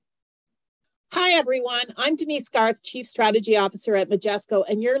Hi, everyone. I'm Denise Garth, Chief Strategy Officer at Majesco,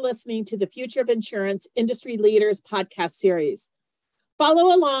 and you're listening to the Future of Insurance Industry Leaders podcast series.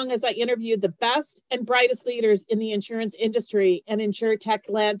 Follow along as I interview the best and brightest leaders in the insurance industry and insurtech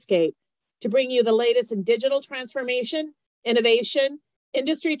landscape to bring you the latest in digital transformation, innovation,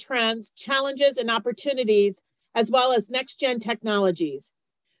 industry trends, challenges, and opportunities, as well as next-gen technologies.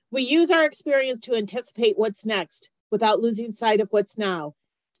 We use our experience to anticipate what's next without losing sight of what's now.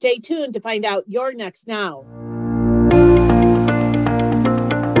 Stay tuned to find out your next now.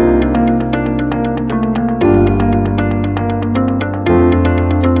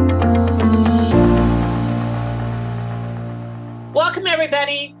 Welcome,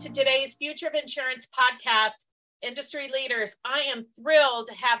 everybody, to today's Future of Insurance podcast, Industry Leaders. I am thrilled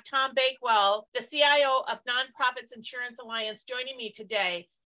to have Tom Bakewell, the CIO of Nonprofits Insurance Alliance, joining me today.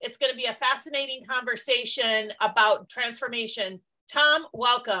 It's going to be a fascinating conversation about transformation. Tom,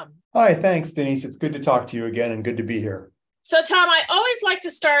 welcome. Hi, thanks, Denise. It's good to talk to you again and good to be here. So, Tom, I always like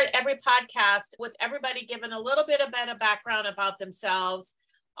to start every podcast with everybody giving a little bit of background about themselves.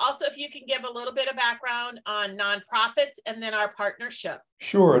 Also, if you can give a little bit of background on nonprofits and then our partnership.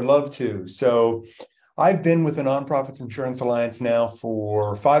 Sure, I'd love to. So I've been with the Nonprofits Insurance Alliance now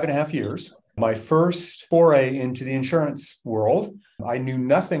for 5.5 years. My first foray into the insurance world. I knew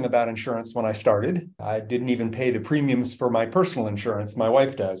nothing about insurance when I started. I didn't even pay the premiums for my personal insurance. My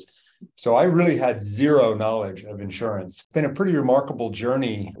wife does. So I really had zero knowledge of insurance. It's been a pretty remarkable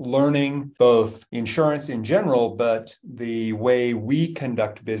journey learning both insurance in general, but the way we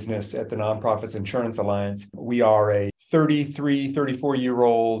conduct business at the Nonprofits Insurance Alliance. We are a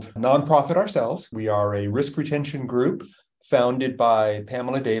 34-year-old nonprofit ourselves. We are a risk retention group founded by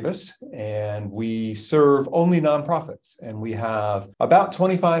Pamela Davis, and we serve only nonprofits. And we have about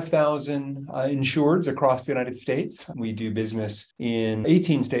 25,000 insureds across the United States. We do business in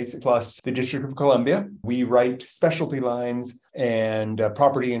 18 states plus the District of Columbia. We write specialty lines and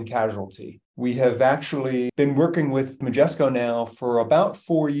property and casualty. We have actually been working with Majesco now for about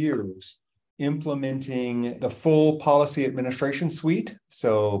 4 years, implementing the full policy administration suite,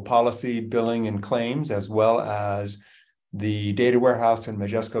 so policy, billing, and claims, as well as the data warehouse and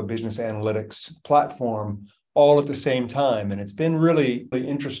Majesco business analytics platform all at the same time. And it's been really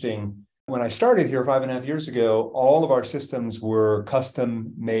interesting. When I started here 5.5 years ago, all of our systems were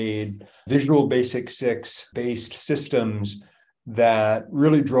custom made Visual Basic 6 based systems that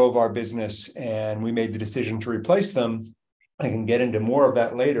really drove our business. And we made the decision to replace them. I can get into more of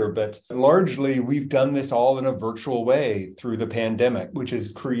that later, but largely we've done this all in a virtual way through the pandemic, which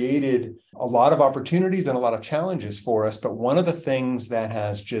has created a lot of opportunities and a lot of challenges for us. But one of the things that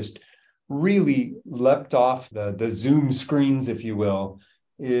has just really leapt off the Zoom screens, if you will,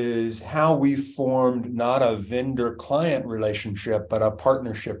 is how we formed not a vendor-client relationship, but a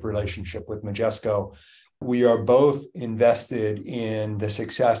partnership relationship with Majesco. We are both invested in the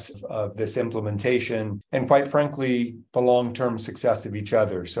success of this implementation and, quite frankly, the long-term success of each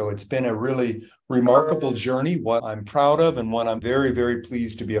other. So it's been a really remarkable journey, one I'm proud of and one I'm very, very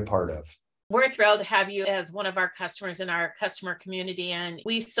pleased to be a part of. We're thrilled to have you as one of our customers in our customer community. And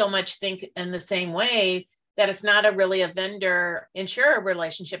we so much think in the same way that it's not really a vendor-insurer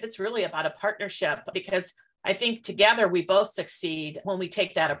relationship. It's really about a partnership, because I think together we both succeed when we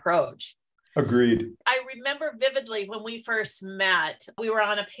take that approach. Agreed. I remember vividly when we first met, we were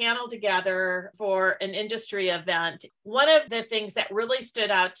on a panel together for an industry event. One of the things that really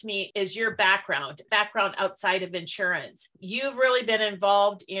stood out to me is your background outside of insurance. You've really been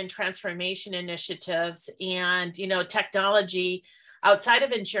involved in transformation initiatives and, technology outside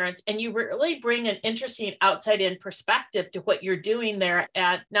of insurance, and you really bring an interesting outside-in perspective to what you're doing there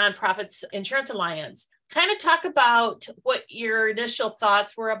at Nonprofits Insurance Alliance. Kind of talk about what your initial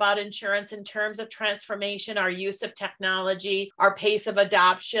thoughts were about insurance in terms of transformation, our use of technology, our pace of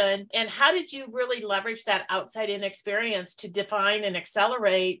adoption, and how did you really leverage that outside-in experience to define and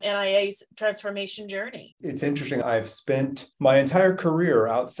accelerate NIA's transformation journey? It's interesting. I've spent my entire career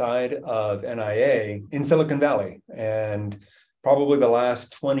outside of NIA in Silicon Valley, and probably the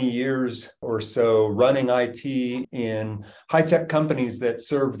last 20 years or so running IT in high-tech companies that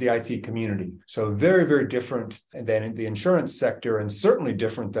serve the IT community. So very, very different than the insurance sector, and certainly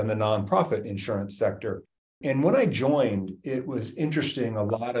different than the nonprofit insurance sector. And when I joined, it was interesting. A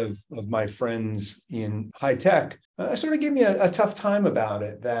lot of my friends in high tech sort of gave me a tough time about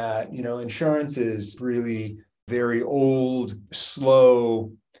it, that, insurance is really very old,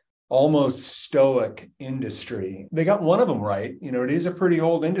 slow, almost stoic industry. They got one of them right. It is a pretty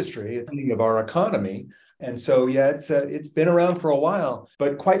old industry, thinking of our economy. And so, it's been around for a while.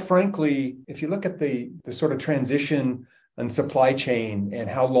 But quite frankly, if you look at the sort of transition and supply chain and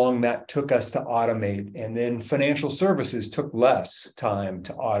how long that took us to automate. And then financial services took less time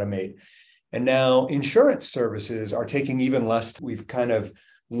to automate. And now insurance services are taking even less. We've kind of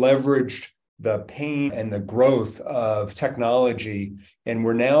leveraged the pain and the growth of technology, and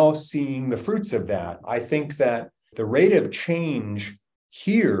we're now seeing the fruits of that. I think that the rate of change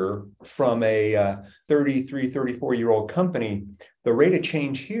here from a 33, 34-year-old company, the rate of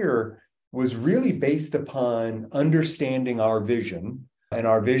change here was really based upon understanding our vision. And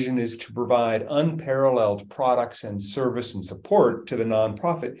our vision is to provide unparalleled products and service and support to the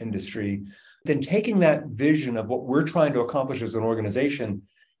nonprofit industry. Then taking that vision of what we're trying to accomplish as an organization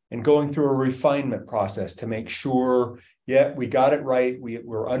and going through a refinement process to make sure, yeah, we got it right.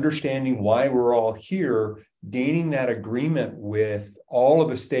 We're understanding why we're all here, gaining that agreement with all of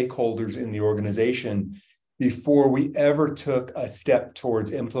the stakeholders in the organization before we ever took a step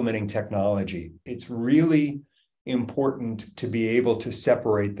towards implementing technology. It's really important to be able to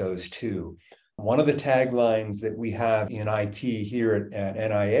separate those two. One of the taglines that we have in IT here at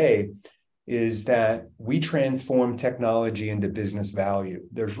NIA is that we transform technology into business value.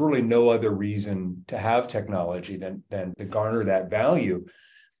 There's really no other reason to have technology than to garner that value.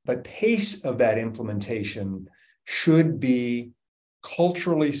 But pace of that implementation should be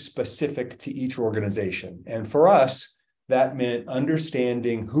culturally specific to each organization. And for us, that meant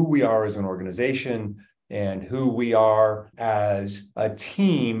understanding who we are as an organization and who we are as a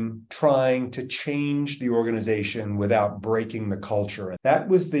team trying to change the organization without breaking the culture. And that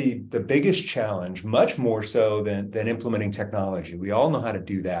was the biggest challenge, much more so than implementing technology. We all know how to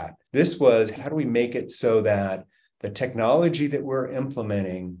do that. This was, how do we make it so that the technology that we're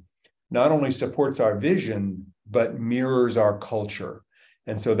implementing not only supports our vision, but mirrors our culture.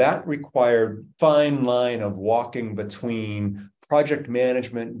 And so that required fine line of walking between project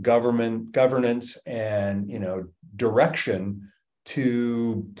management, governance, and direction,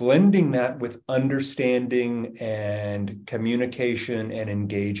 to blending that with understanding and communication and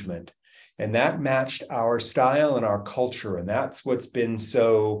engagement. And that matched our style and our culture. And that's what's been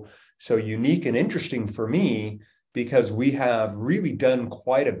so unique and interesting for me, because we have really done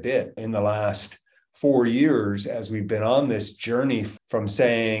quite a bit in the last 4 years as we've been on this journey from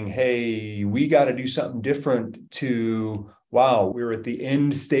saying, hey, we got to do something different, to, wow, we're at the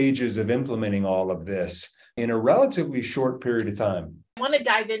end stages of implementing all of this in a relatively short period of time. I want to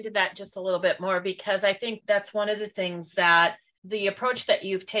dive into that just a little bit more, because I think that's one of the things that the approach that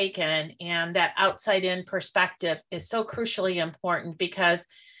you've taken and that outside in perspective is so crucially important, because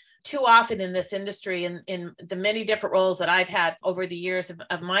too often in this industry, in the many different roles that I've had over the years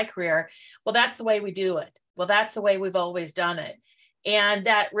of my career, well, that's the way we do it. Well, that's the way we've always done it. And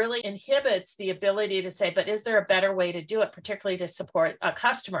that really inhibits the ability to say, but is there a better way to do it, particularly to support a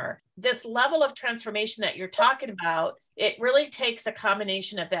customer? This level of transformation that you're talking about, it really takes a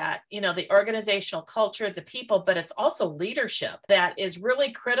combination of that, the organizational culture, the people, but it's also leadership that is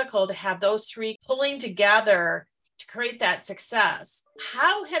really critical to have those three pulling together to create that success.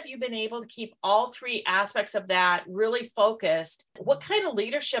 How have you been able to keep all three aspects of that really focused? What kind of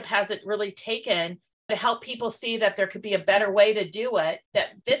leadership has it really taken to help people see that there could be a better way to do it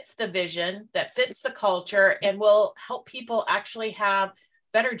that fits the vision, that fits the culture, and will help people actually have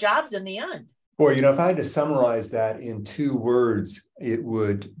better jobs in the end? Boy, if I had to summarize that in 2 words, it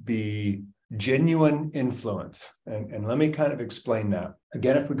would be genuine influence. And let me kind of explain that.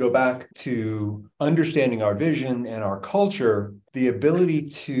 Again, if we go back to understanding our vision and our culture, the ability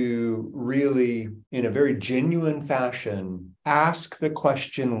to really, in a very genuine fashion, ask the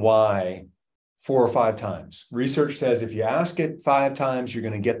question why 4 or 5 times. Research says if you ask it 5 times, you're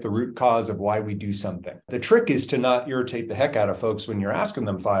going to get the root cause of why we do something. The trick is to not irritate the heck out of folks when you're asking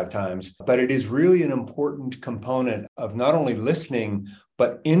them 5 times, but it is really an important component of not only listening,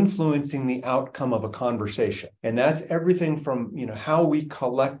 but influencing the outcome of a conversation. And that's everything from, how we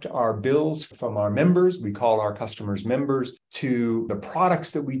collect our bills from our members, we call our customers members, to the products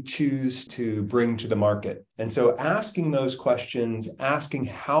that we choose to bring to the market. And so asking those questions, asking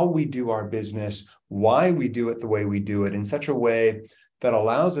how we do our business, why we do it the way we do it in such a way that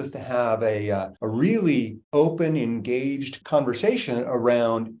allows us to have a really open, engaged conversation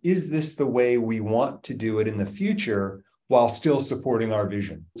around, is this the way we want to do it in the future, while still supporting our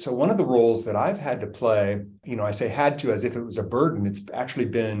vision. So one of the roles that I've had to play, I say had to as if it was a burden. It's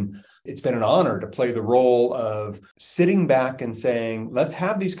been an honor to play the role of sitting back and saying, let's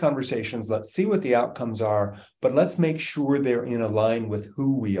have these conversations, let's see what the outcomes are, but let's make sure they're in line with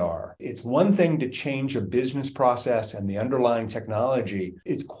who we are. It's one thing to change a business process and the underlying technology.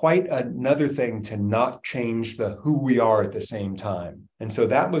 It's quite another thing to not change the who we are at the same time. And so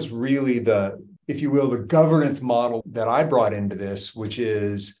that was really if you will, the governance model that I brought into this, which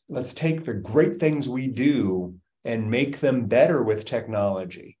is let's take the great things we do and make them better with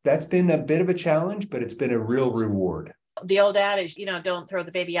technology. That's been a bit of a challenge, but it's been a real reward. The old adage, don't throw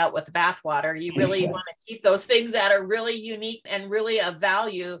the baby out with the bathwater. You really want to keep those things that are really unique and really of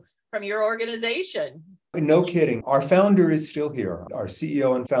value from your organization. No kidding. Our founder is still here, our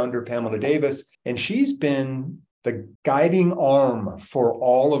CEO and founder, Pamela Davis, and she's been the guiding arm for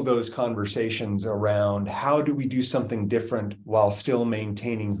all of those conversations around how do we do something different while still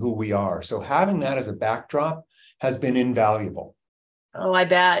maintaining who we are. So having that as a backdrop has been invaluable. Oh, I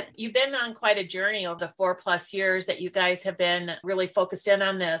bet. You've been on quite a journey over the 4+ years that you guys have been really focused in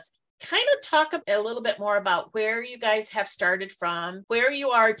on this. Kind of talk a little bit more about where you guys have started from, where you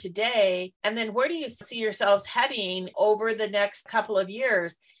are today, and then where do you see yourselves heading over the next couple of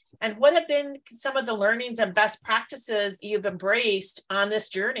years? And what have been some of the learnings and best practices you've embraced on this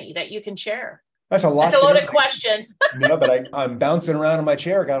journey that you can share? That's a lot. That's a loaded question. But I'm bouncing around in my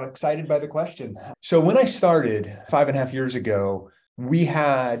chair. Got excited by the question. So when I started 5.5 years ago, we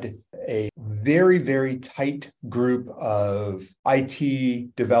had a very, very tight group of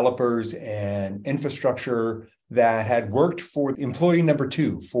IT developers and infrastructure that had worked for employee number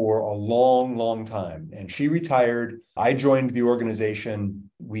 2 for a long, long time. And she retired. I joined the organization.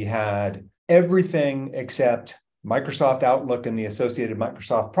 We had everything except Microsoft Outlook and the associated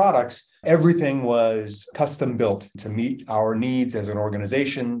Microsoft products. Everything was custom built to meet our needs as an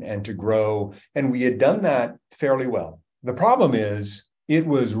organization and to grow. And we had done that fairly well. The problem is it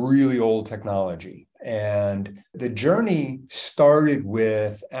was really old technology. And the journey started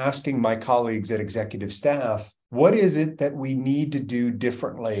with asking my colleagues at executive staff, what is it that we need to do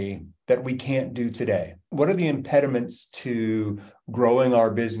differently that we can't do today? What are the impediments to growing our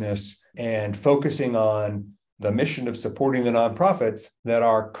business and focusing on the mission of supporting the nonprofits that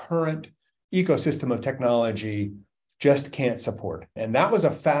our current ecosystem of technology just can't support? And that was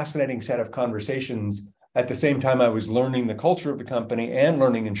a fascinating set of conversations. At the same time, I was learning the culture of the company and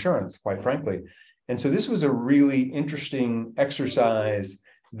learning insurance, quite frankly. And so this was a really interesting exercise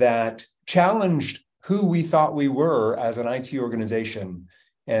that challenged who we thought we were as an IT organization.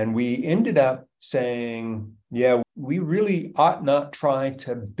 And we ended up saying, yeah, we really ought not try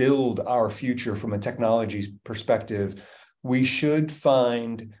to build our future from a technology perspective. We should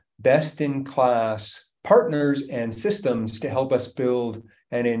find best-in-class partners and systems to help us build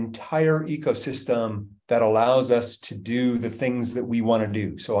an entire ecosystem that allows us to do the things that we want to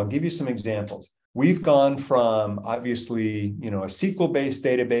do. So I'll give you some examples. We've gone from obviously, a SQL-based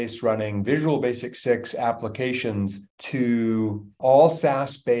database running Visual Basic 6 applications to all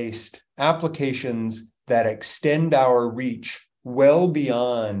SaaS-based applications that extend our reach well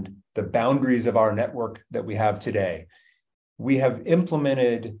beyond the boundaries of our network that we have today. We have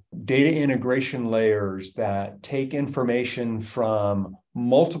implemented data integration layers that take information from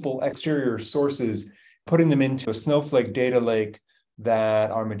multiple exterior sources, putting them into a Snowflake data lake that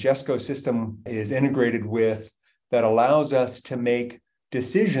our Majesco system is integrated with, that allows us to make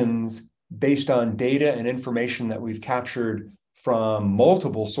decisions based on data and information that we've captured from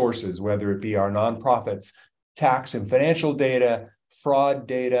multiple sources, whether it be our nonprofits, tax and financial data, fraud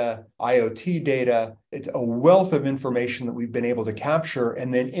data, IoT data. It's a wealth of information that we've been able to capture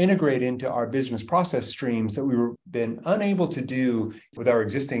and then integrate into our business process streams that we've been unable to do with our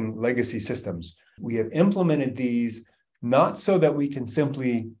existing legacy systems. We have implemented these not so that we can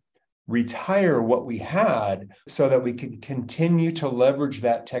simply retire what we had, so that we can continue to leverage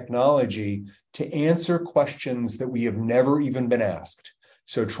that technology to answer questions that we have never even been asked.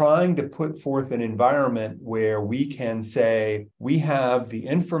 So trying to put forth an environment where we can say we have the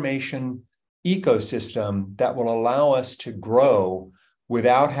information ecosystem that will allow us to grow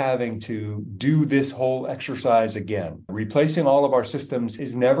without having to do this whole exercise again. Replacing all of our systems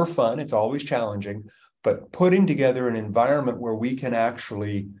is never fun. It's always challenging. But putting together an environment where we can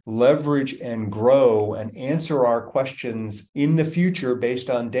actually leverage and grow and answer our questions in the future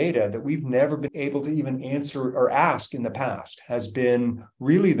based on data that we've never been able to even answer or ask in the past has been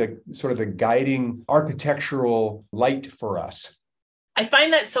really the sort of the guiding architectural light for us. I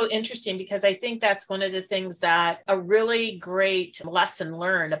find that so interesting because I think that's one of the things that a really great lesson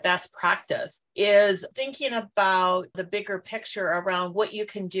learned, a best practice, is thinking about the bigger picture around what you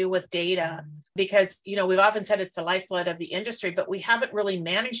can do with data. Because, we've often said it's the lifeblood of the industry, but we haven't really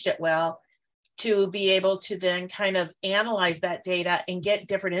managed it well to be able to then kind of analyze that data and get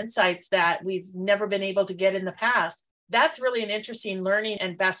different insights that we've never been able to get in the past. That's really an interesting learning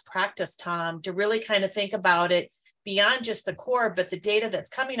and best practice, Tom, to really kind of think about it beyond just the core, but the data that's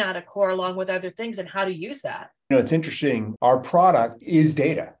coming out of core along with other things and how to use that. It's interesting. Our product is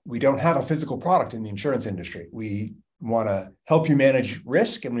data. We don't have a physical product in the insurance industry. We want to help you manage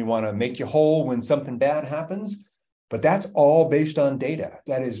risk and we want to make you whole when something bad happens. But that's all based on data.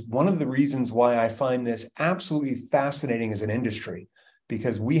 That is one of the reasons why I find this absolutely fascinating as an industry,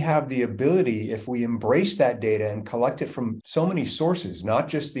 because we have the ability, if we embrace that data and collect it from so many sources, not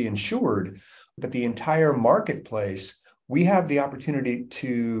just the insured, but the entire marketplace, we have the opportunity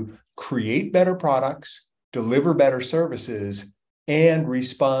to create better products, deliver better services, and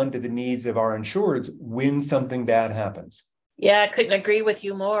respond to the needs of our insureds when something bad happens. Yeah, I couldn't agree with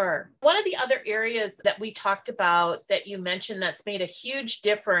you more. One of the other areas that we talked about that you mentioned that's made a huge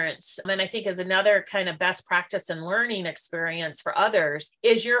difference, and I think is another kind of best practice and learning experience for others,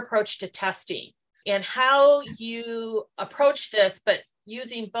 is your approach to testing and how you approach this, but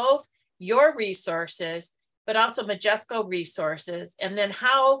using both your resources, but also Majesco resources, and then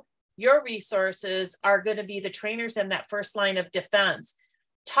how your resources are going to be the trainers in that first line of defense.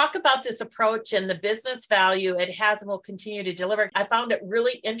 Talk about this approach and the business value it has and will continue to deliver. I found it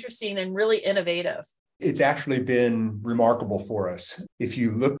really interesting and really innovative. It's actually been remarkable for us. If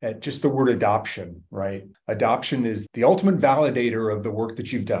you look at just the word adoption, right? Adoption is the ultimate validator of the work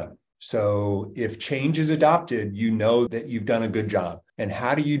that you've done. So if change is adopted, you know that you've done a good job. And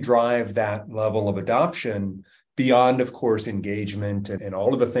how do you drive that level of adoption beyond, of course, engagement and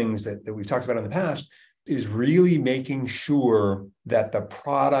all of the things that we've talked about in the past? Is really making sure that the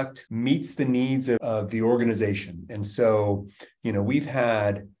product meets the needs of the organization. And so, we've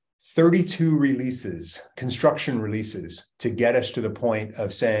had 32 releases, construction releases, to get us to the point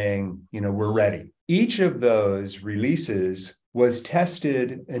of saying, we're ready. Each of those releases was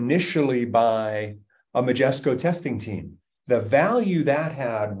tested initially by a Majesco testing team. The value that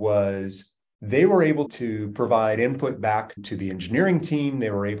had was they were able to provide input back to the engineering team. They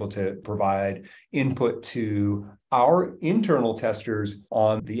were able to provide input to our internal testers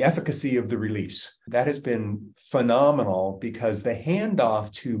on the efficacy of the release. That has been phenomenal because the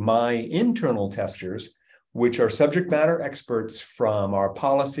handoff to my internal testers, which are subject matter experts from our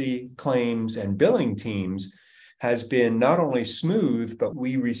policy, claims, and billing teams, has been not only smooth, but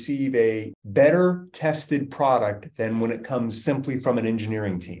we receive a better tested product than when it comes simply from an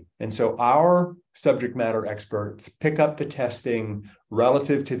engineering team. And so our subject matter experts pick up the testing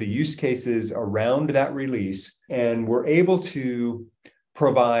relative to the use cases around that release, and we're able to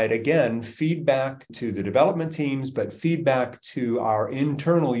provide, again, feedback to the development teams, but feedback to our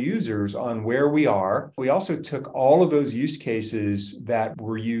internal users on where we are. We also took all of those use cases that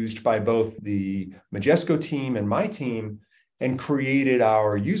were used by both the Majesco team and my team and created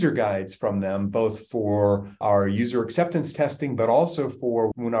our user guides from them, both for our user acceptance testing, but also for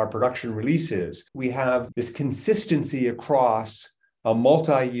when our production release is. We have this consistency across a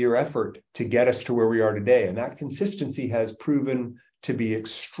multi-year effort to get us to where we are today. And that consistency has proven to be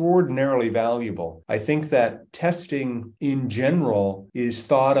extraordinarily valuable. I think that testing in general is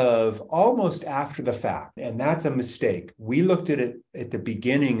thought of almost after the fact, and that's a mistake. We looked at it at the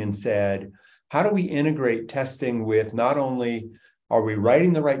beginning and said, how do we integrate testing with not only are we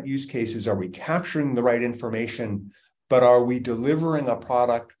writing the right use cases, are we capturing the right information, but are we delivering a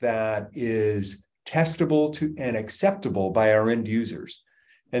product that is testable to and acceptable by our end users?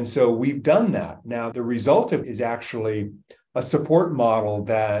 And so we've done that. Now, the result of it is actually a support model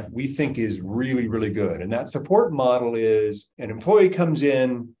that we think is really, really good. And that support model is an employee comes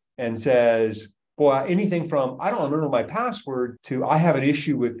in and says, boy, anything from, I don't remember my password, to I have an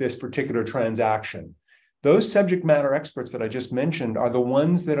issue with this particular transaction. Those subject matter experts that I just mentioned are the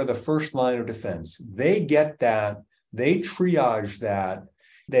ones that are the first line of defense. They get that, they triage that,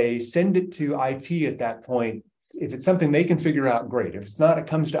 they send it to IT at that point. If it's something they can figure out, great. If it's not, it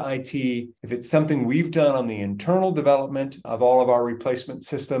comes to IT. If it's something we've done on the internal development of all of our replacement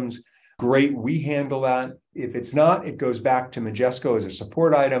systems, great, we handle that. If it's not, it goes back to Majesco as a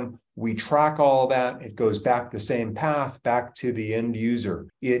support item. We track all of that. It goes back the same path, back to the end user.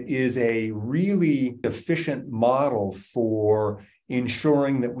 It is a really efficient model for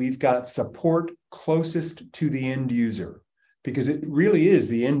ensuring that we've got support closest to the end user, because it really is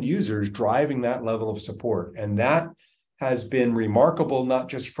the end users driving that level of support. And that has been remarkable, not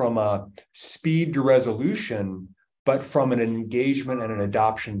just from a speed to resolution, but from an engagement and an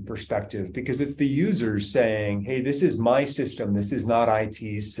adoption perspective, because it's the users saying, hey, this is my system. This is not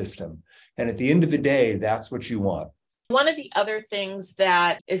IT's system. And at the end of the day, that's what you want. One of the other things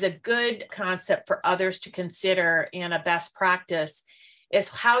that is a good concept for others to consider and a best practice is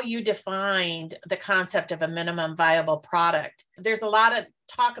how you defined the concept of a minimum viable product. There's a lot of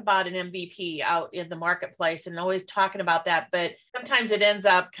talk about an MVP out in the marketplace and always talking about that, but sometimes it ends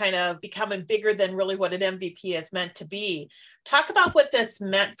up kind of becoming bigger than really what an MVP is meant to be. Talk about what this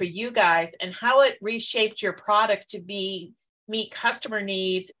meant for you guys and how it reshaped your products to meet customer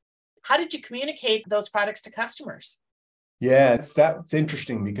needs. How did you communicate those products to customers? Yeah, that's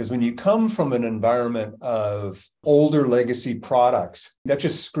interesting because when you come from an environment of older legacy products, that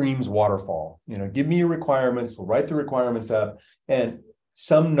just screams waterfall. Give me your requirements, we'll write the requirements up, and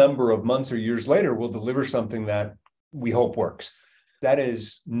some number of months or years later, we'll deliver something that we hope works. That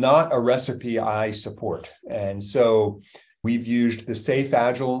is not a recipe I support. And so we've used the safe,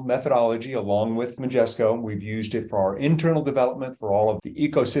 agile methodology along with Majesco. We've used it for our internal development, for all of the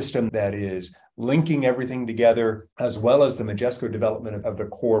ecosystem that is linking everything together, as well as the Majesco development of the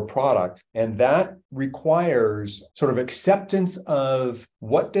core product. And that requires sort of acceptance of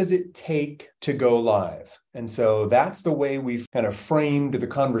what does it take to go live. And so that's the way we've kind of framed the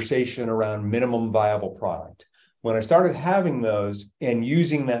conversation around minimum viable product. When I started having those and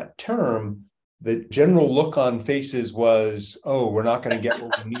using that term, the general look on faces was, oh, we're not going to get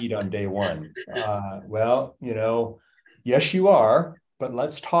what we need on day one. Yes, you are, but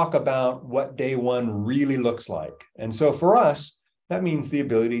let's talk about what day one really looks like. And so for us, that means the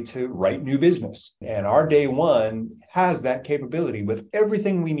ability to write new business. And our day one has that capability with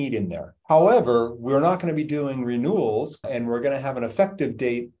everything we need in there. However, we're not going to be doing renewals, and we're going to have an effective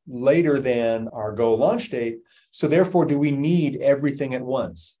date later than our go launch date. So therefore, do we need everything at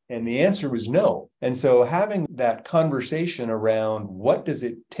once? And the answer was no. And so having that conversation around what does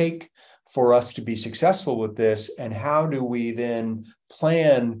it take for us to be successful with this, and how do we then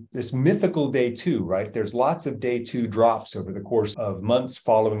plan this mythical day two, right? There's lots of day two drops over the course of months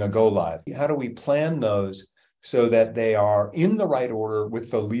following a go live. How do we plan those so that they are in the right order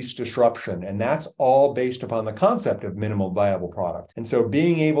with the least disruption? And that's all based upon the concept of minimal viable product. And so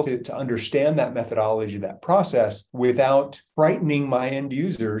being able to understand that methodology, that process, without frightening my end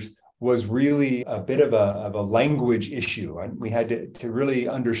users was really a bit of a language issue. And we had to really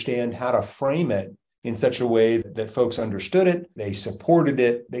understand how to frame it in such a way that folks understood it, they supported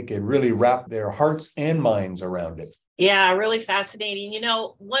it, they could really wrap their hearts and minds around it. Yeah, really fascinating.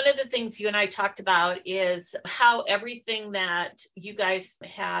 One of the things you and I talked about is how everything that you guys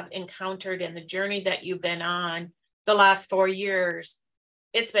have encountered and the journey that you've been on the last 4 years,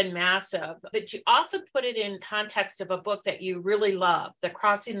 it's been massive, but you often put it in context of a book that you really love, The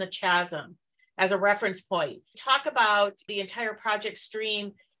Crossing the Chasm, as a reference point. Talk about the entire project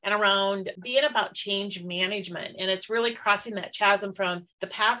stream and around being about change management. And it's really crossing that chasm from the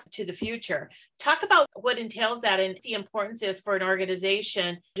past to the future. Talk about what entails that and the importance is for an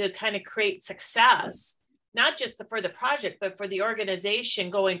organization to kind of create success, not just for the project, but for the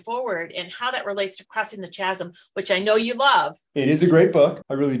organization going forward, and how that relates to crossing the chasm, which I know you love. It is a great book.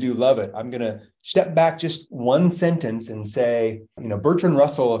 I really do love it. I'm going to step back just one sentence and say, Bertrand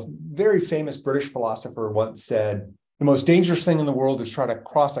Russell, a very famous British philosopher, once said, the most dangerous thing in the world is try to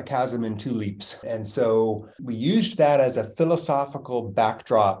cross a chasm in 2 leaps. And so we used that as a philosophical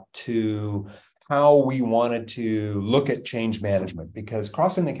backdrop to how we wanted to look at change management, because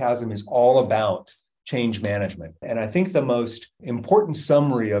crossing the chasm is all about change management. And I think the most important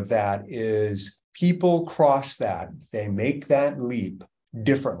summary of that is people cross that, they make that leap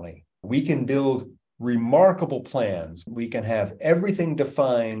differently. We can build remarkable plans. We can have everything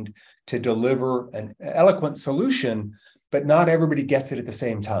defined to deliver an eloquent solution, but not everybody gets it at the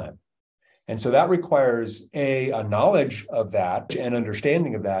same time. And so that requires a knowledge of that and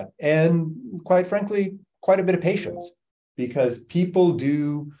understanding of that, and quite frankly, quite a bit of patience, because people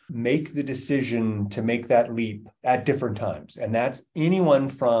do make the decision to make that leap at different times. And that's anyone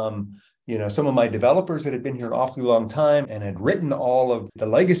from some of my developers that had been here an awfully long time and had written all of the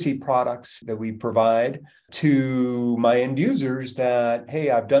legacy products that we provide, to my end users that, hey,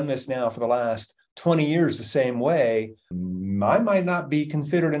 I've done this now for the last 20 years the same way. I might not be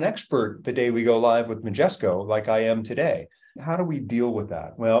considered an expert the day we go live with Majesco like I am today. How do we deal with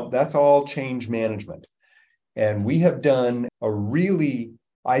that? Well, that's all change management. And we have done a really,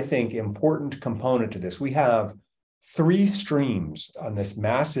 I think, important component to this. We have 3 streams on this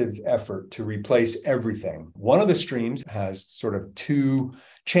massive effort to replace everything. One of the streams has sort of 2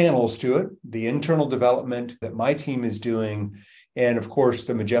 channels to it: the internal development that my team is doing, and of course,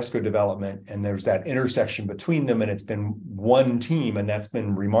 the Majesco development. And there's that intersection between them, and it's been one team, and that's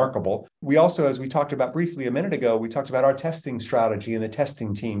been remarkable. We also, as we talked about briefly a minute ago, we talked about our testing strategy and the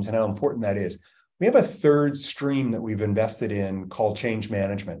testing teams and how important that is. We have a 3rd stream that we've invested in called change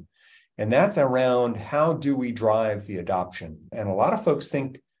management. And that's around how do we drive the adoption? And a lot of folks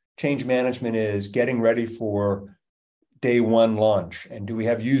think change management is getting ready for day one launch. And do we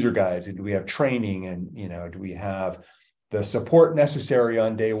have user guides? And do we have training? And, do we have the support necessary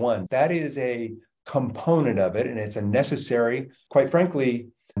on day one? That is a component of it. And it's a necessary, quite frankly,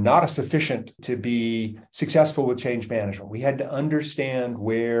 not a sufficient to be successful with change management. We had to understand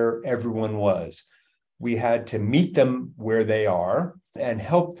where everyone was. We had to meet them where they are and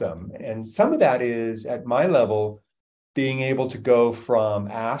help them. And some of that is, at my level, being able to go from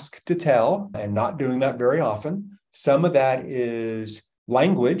ask to tell and not doing that very often. Some of that is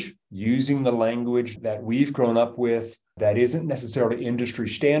language, using the language that we've grown up with that isn't necessarily industry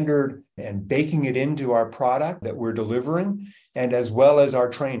standard and baking it into our product that we're delivering, and as well as our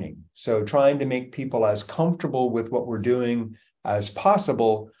training. So trying to make people as comfortable with what we're doing as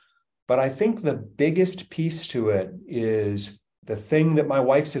possible. But I think the biggest piece to it is the thing that my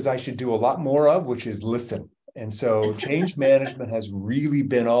wife says I should do a lot more of, which is listen. And so change management has really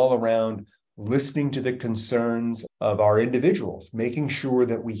been all around listening to the concerns of our individuals, making sure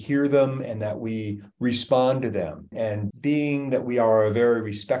that we hear them and that we respond to them. And being that we are a very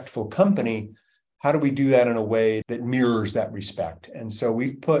respectful company, how do we do that in a way that mirrors that respect? And so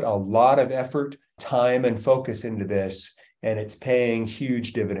we've put a lot of effort, time, and focus into this, and it's paying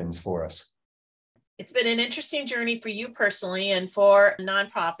huge dividends for us. It's been an interesting journey for you personally and for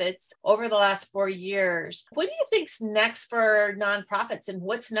nonprofits over the last 4 years. What do you think's next for nonprofits and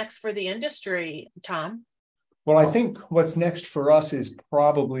what's next for the industry, Tom? Well, I think what's next for us is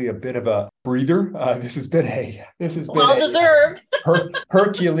probably a bit of a breather. This has been well deserved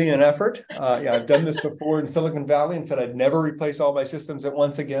Herculean effort. I've done this before in Silicon Valley and said I'd never replace all my systems at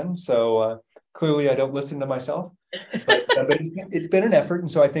once again. So clearly, I don't listen to myself. But it's been an effort.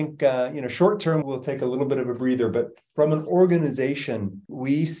 And so I think, short term, we'll take a little bit of a breather. But from an organization,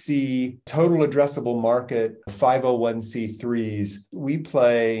 we see total addressable market 501c3s. We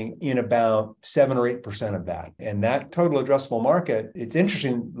play in about 7 or 8% of that. And that total addressable market, it's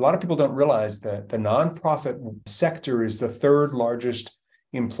interesting. A lot of people don't realize that the nonprofit sector is the third largest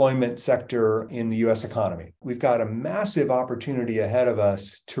employment sector in the U.S. economy. We've got a massive opportunity ahead of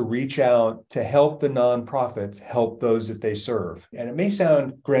us to reach out to help the nonprofits help those that they serve. And it may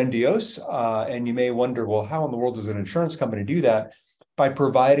sound grandiose, and you may wonder, well, how in the world does an insurance company do that? By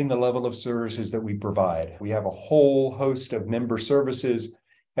providing the level of services that we provide. We have a whole host of member services,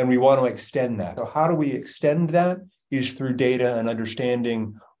 and we want to extend that. So how do we extend that? Is through data and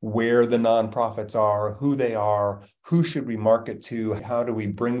understanding where the nonprofits are, who they are, who should we market to, how do we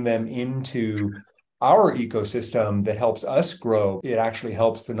bring them into our ecosystem that helps us grow. It actually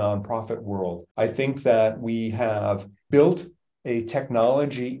helps the nonprofit world. I think that we have built a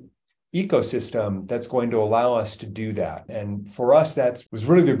technology ecosystem that's going to allow us to do that. And for us, that was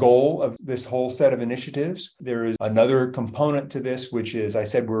really the goal of this whole set of initiatives. There is another component to this, which is, I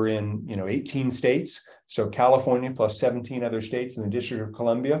said, we're in 18 states. So California plus 17 other states in the District of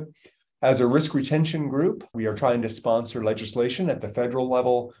Columbia. As a risk retention group, we are trying to sponsor legislation at the federal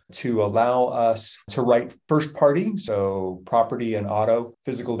level to allow us to write first party, so property and auto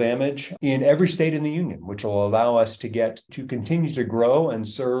physical damage, in every state in the union, which will allow us to continue to grow and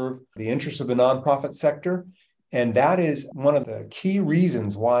serve the interests of the nonprofit sector. And that is one of the key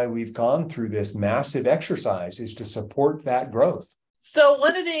reasons why we've gone through this massive exercise, is to support that growth. So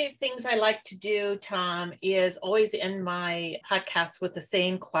one of the things I like to do, Tom, is always end my podcast with the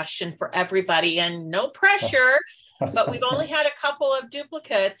same question for everybody, and no pressure, but we've only had a couple of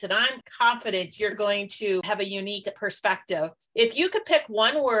duplicates, and I'm confident you're going to have a unique perspective. If you could pick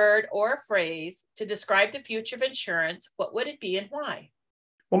one word or a phrase to describe the future of insurance, what would it be and why?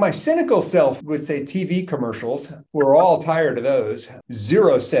 Well, my cynical self would say TV commercials. We're all tired of those.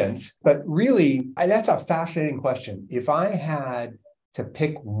 0 cents. But really, that's a fascinating question. If I had to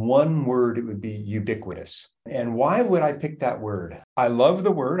pick one word, it would be ubiquitous. And why would I pick that word? I love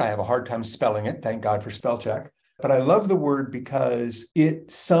the word. I have a hard time spelling it. Thank God for spell check. But I love the word because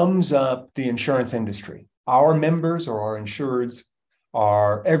it sums up the insurance industry. Our members, or our insureds,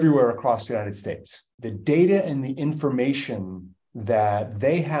 are everywhere across the United States. The data and the information that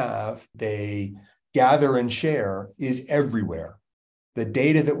they gather and share is everywhere. The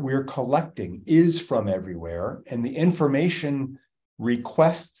data that we're collecting is from everywhere, and the information,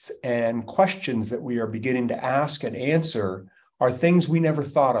 requests, and questions that we are beginning to ask and answer are things we never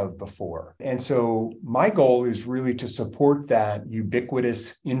thought of before. And so my goal is really to support that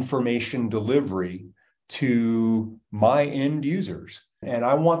ubiquitous information delivery to my end users. And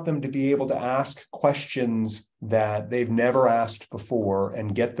I want them to be able to ask questions that they've never asked before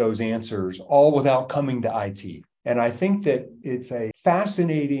and get those answers, all without coming to IT. And I think that it's a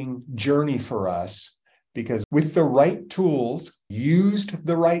fascinating journey for us because with the right tools, used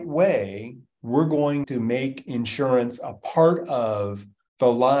the right way, we're going to make insurance a part of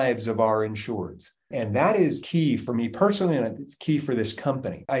the lives of our insureds. And that is key for me personally, and it's key for this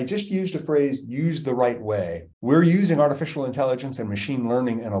company. I just used a phrase, use the right way. We're using artificial intelligence and machine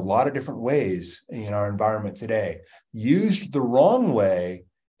learning in a lot of different ways in our environment today. Used the wrong way,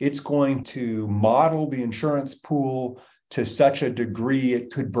 it's going to model the insurance pool to such a degree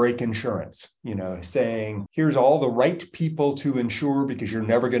it could break insurance, saying, here's all the right people to insure because you're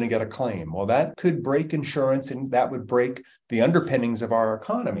never going to get a claim. Well, that could break insurance and that would break the underpinnings of our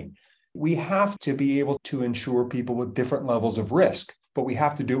economy. We have to be able to insure people with different levels of risk, but we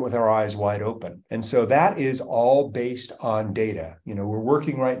have to do it with our eyes wide open. And so that is all based on data. We're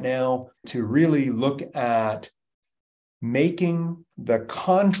working right now to really look at making the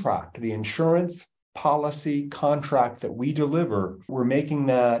contract, the insurance policy contract that we deliver, we're making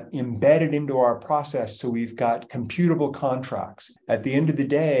that embedded into our process so we've got computable contracts. At the end of the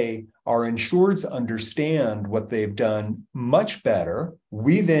day, our insureds understand what they've done much better.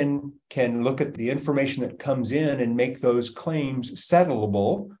 We then can look at the information that comes in and make those claims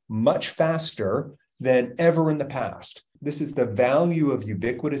settleable much faster than ever in the past. This is the value of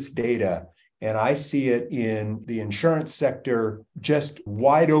ubiquitous data. And I see it in the insurance sector, just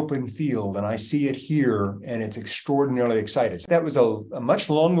wide open field. And I see it here, and it's extraordinarily exciting. That was a much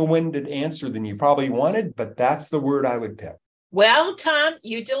longer-winded answer than you probably wanted, but that's the word I would pick. Well, Tom,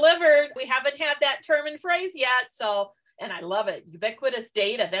 you delivered. We haven't had that term and phrase yet. And I love it. Ubiquitous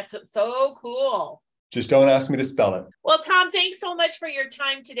data. That's so cool. Just don't ask me to spell it. Well, Tom, thanks so much for your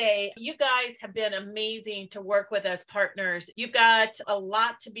time today. You guys have been amazing to work with as partners. You've got a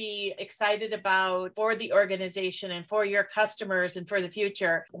lot to be excited about for the organization and for your customers and for the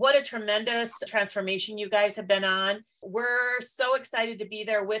future. What a tremendous transformation you guys have been on. We're so excited to be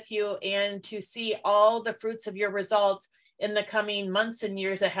there with you and to see all the fruits of your results in the coming months and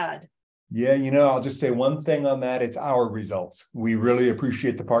years ahead. Yeah, I'll just say one thing on that. It's our results. We really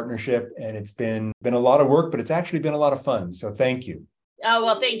appreciate the partnership, and it's been a lot of work, but it's actually been a lot of fun. So thank you. Oh,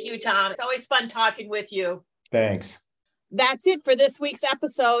 well, thank you, Tom. It's always fun talking with you. Thanks. That's it for this week's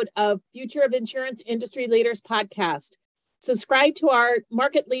episode of Future of Insurance Industry Leaders podcast. Subscribe to our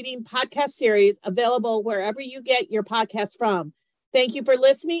market-leading podcast series available wherever you get your podcast from. Thank you for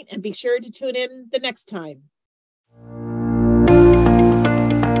listening, and be sure to tune in the next time.